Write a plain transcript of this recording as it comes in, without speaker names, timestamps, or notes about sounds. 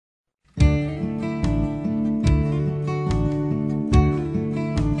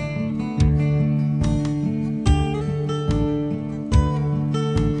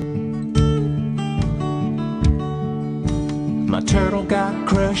turtle got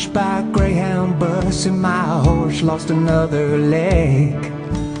crushed by a Greyhound bus, and my horse lost another leg.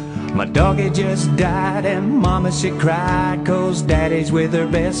 My dog had just died, and Mama, she cried, 'cause Daddy's with her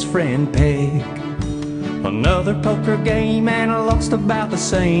best friend Peg. Another poker game, and I lost about the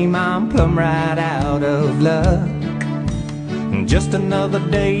same. I'm plumb right out of luck. Just another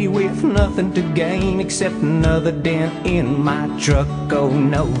day with nothing to gain except another dent in my truck. Oh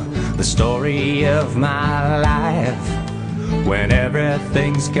no, the story of my life, when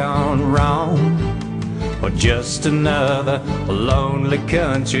everything's gone wrong, or just another lonely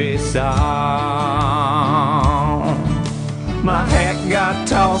country song. My hat got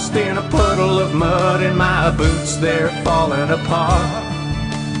tossed in a puddle of mud, and my boots, they're falling apart.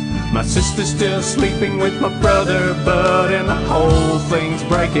 My sister's still sleeping with my brother Bud, and the whole thing's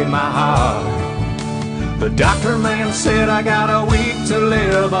breaking my heart. The doctor man said I got a week to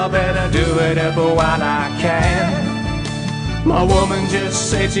live, I better do it up while I can. My woman just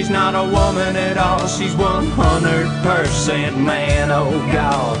said she's not a woman at all, she's 100% man. Oh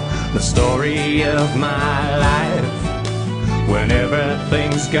God, the story of my life, when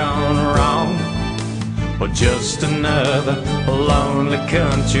everything's gone wrong, or just another lonely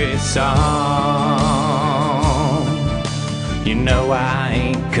country song. You know I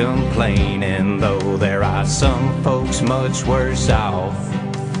ain't complaining, though there are some folks much worse off,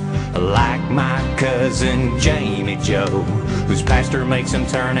 like my cousin Jamie Joe, whose pastor makes him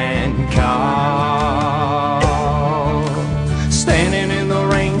turn and call. Standing in the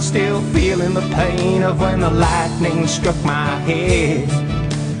rain, still feeling the pain of when the lightning struck my head.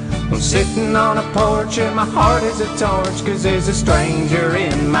 I'm sitting on a porch and my heart is a torch, 'cause there's a stranger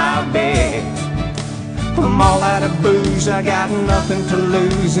in my bed. I'm all out of booze, I got nothing to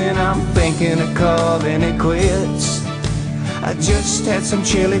lose, and I'm thinking of calling it quits. I just had some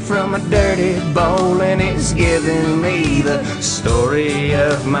chili from a dirty bowl, and it's giving me the story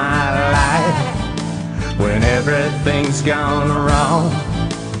of my life, when everything's gone wrong,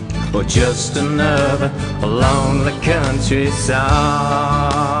 or just another lonely country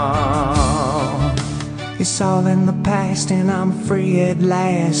song. It's all in the past and I'm free at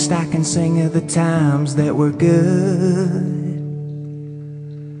last. I can sing of the times that were good.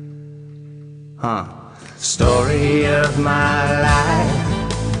 Story of my life,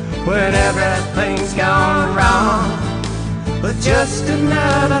 when everything's gone wrong, but just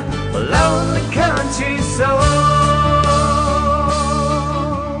another lonely country song.